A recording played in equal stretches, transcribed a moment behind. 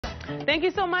Thank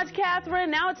you so much, Catherine.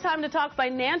 Now it's time to talk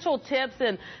financial tips,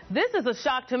 and this is a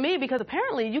shock to me because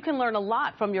apparently you can learn a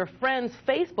lot from your friends'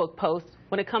 Facebook posts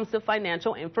when it comes to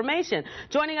financial information.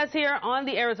 Joining us here on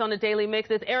the Arizona Daily Mix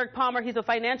is Eric Palmer. He's a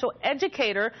financial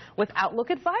educator with Outlook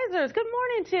Advisors. Good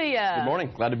morning to you. Good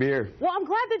morning. Glad to be here. Well, I'm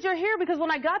glad that you're here because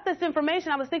when I got this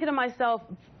information, I was thinking to myself,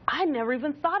 I never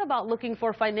even thought about looking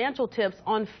for financial tips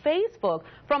on Facebook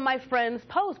from my friends'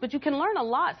 posts, but you can learn a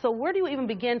lot. So where do you even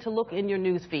begin to look in your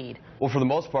news feed? Well, for the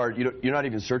most part, you're not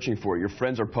even searching for it. Your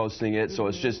friends are posting it, so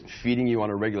it's just feeding you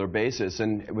on a regular basis.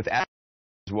 And with ads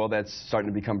as well, that's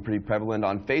starting to become pretty prevalent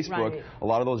on Facebook. Right. A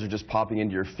lot of those are just popping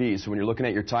into your feed. So when you're looking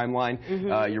at your timeline,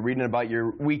 you're reading about your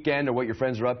weekend or what your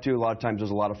friends are up to, a lot of times there's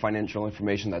a lot of financial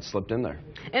information that's slipped in there.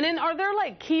 And then are there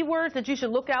like keywords that you should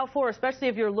look out for, especially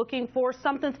if you're looking for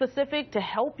something specific to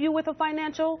help you with a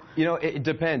financial? You know, it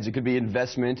depends. It could be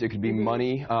investment, it could be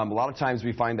money. A lot of times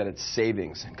we find that it's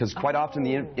savings, because quite often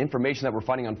the information that we're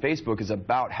finding on Facebook is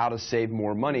about how to save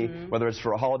more money, whether it's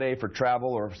for a holiday, for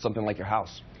travel, or something like your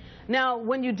house. Now,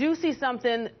 when you do see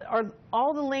something, are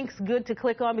all the links good to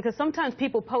click on? Because sometimes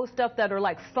people post stuff that are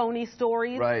like phony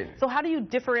stories. Right. So how do you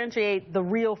differentiate the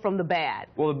real from the bad?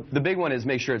 Well, the big one is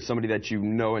make sure it's somebody that you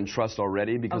know and trust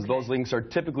already, because those links are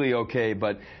typically okay.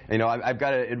 But, you know, I've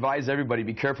got to advise everybody,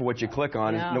 be careful what you click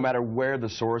on, no matter where the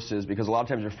source is, because a lot of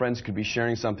times your friends could be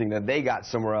sharing something that they got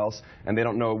somewhere else, and they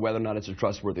don't know whether or not it's a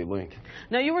trustworthy link.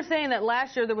 Now, you were saying that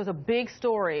last year there was a big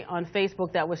story on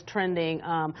Facebook that was trending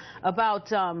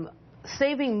about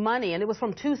saving money, and it was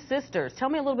from two sisters. Tell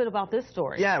me a little bit about this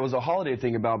story. Yeah, it was a holiday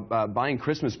thing about buying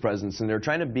Christmas presents, and they're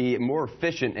trying to be more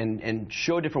efficient and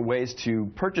show different ways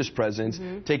to purchase presents,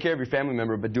 take care of your family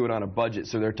member, but do it on a budget.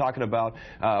 So they're talking about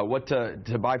what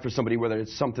to buy for somebody, whether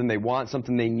it's something they want,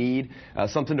 something they need,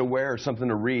 something to wear, or something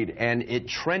to read. And it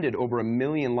trended over 1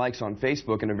 million likes on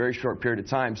Facebook in a very short period of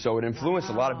time. So it influenced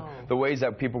a lot of the ways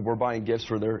that people were buying gifts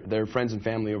for their friends and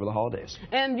family over the holidays.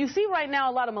 And you see right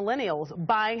now a lot of millennials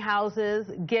buying houses,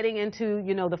 getting into,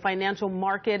 you know, the financial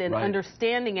market and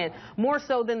understanding it more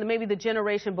so than maybe the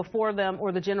generation before them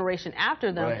or the generation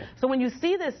after them. So when you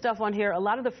see this stuff on here, a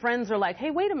lot of the friends are like,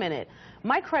 hey, wait a minute,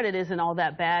 my credit isn't all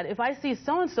that bad. If I see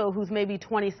so-and-so who's maybe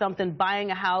 20-something buying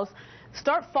a house,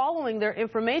 start following their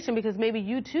information, because maybe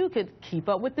you too could keep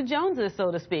up with the Joneses, so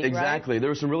to speak. Exactly. There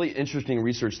was some really interesting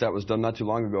research that was done not too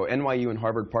long ago. NYU and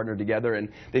Harvard partnered together, and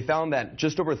they found that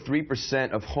just over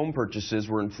 3% of home purchases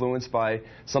were influenced by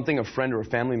something a friend or a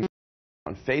family member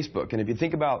on Facebook. And if you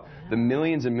think about the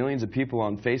millions and millions of people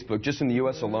on Facebook, just in the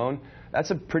U.S. alone, that's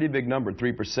a pretty big number,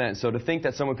 3%. So to think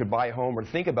that someone could buy a home or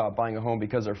think about buying a home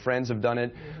because their friends have done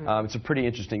it, it's a pretty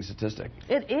interesting statistic.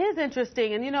 It is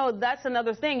interesting. And, you know, that's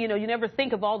another thing. You know, you never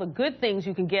think of all the good things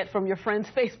you can get from your friend's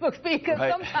Facebook feed, because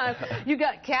sometimes you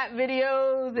got cat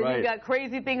videos and you got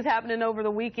crazy things happening over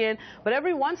the weekend. But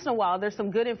every once in a while, there's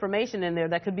some good information in there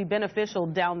that could be beneficial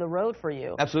down the road for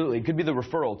you. Absolutely. It could be the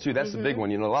referral, too. That's the big one.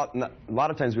 You know, a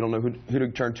lot of times we don't know who to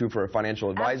turn to for a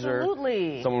financial advisor,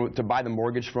 someone to buy the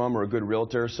mortgage from, or a good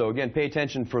realtor. So again, pay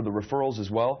attention for the referrals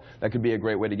as well. That could be a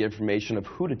great way to get information of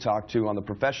who to talk to on the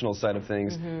professional side of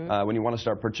things when you want to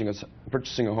start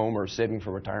purchasing a home or saving for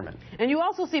retirement. And you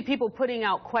also see people putting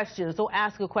out questions. So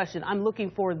ask a question, I'm looking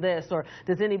for this, or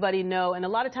does anybody know? And a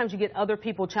lot of times you get other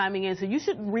people chiming in, so you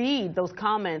should read those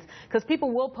comments, because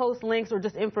people will post links or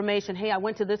just information. Hey, I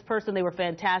went to this person, they were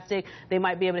fantastic, they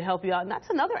might be able to help you out. And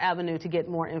that's another avenue to get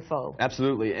more info.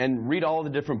 Absolutely. And read all the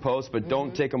different posts, but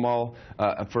don't take them all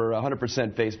for 100%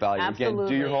 face value. Absolutely.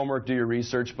 Again, do your homework, do your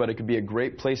research, but it could be a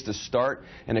great place to start,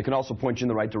 and it can also point you in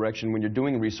the right direction when you're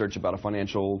doing research about a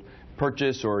financial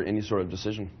purchase or any sort of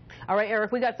decision. All right,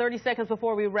 Eric, we got 30 seconds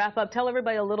before we wrap up. Tell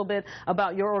everybody a little bit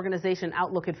about your organization,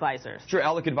 Outlook Advisors. Sure.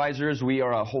 Outlook Advisors, we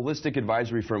are a holistic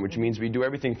advisory firm, which means we do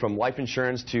everything from life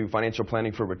insurance to financial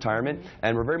planning for retirement,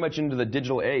 and we're very much into the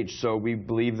digital age, so we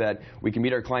believe that we can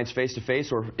meet our clients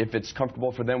face-to-face, or if it's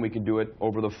comfortable for them, we can do it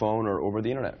over the phone or over the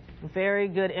internet. Very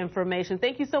good information.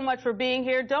 Thank you so much for being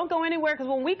here. Don't go anywhere, because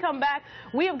when we come back,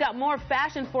 we have got more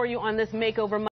fashion for you on this Makeover Monday.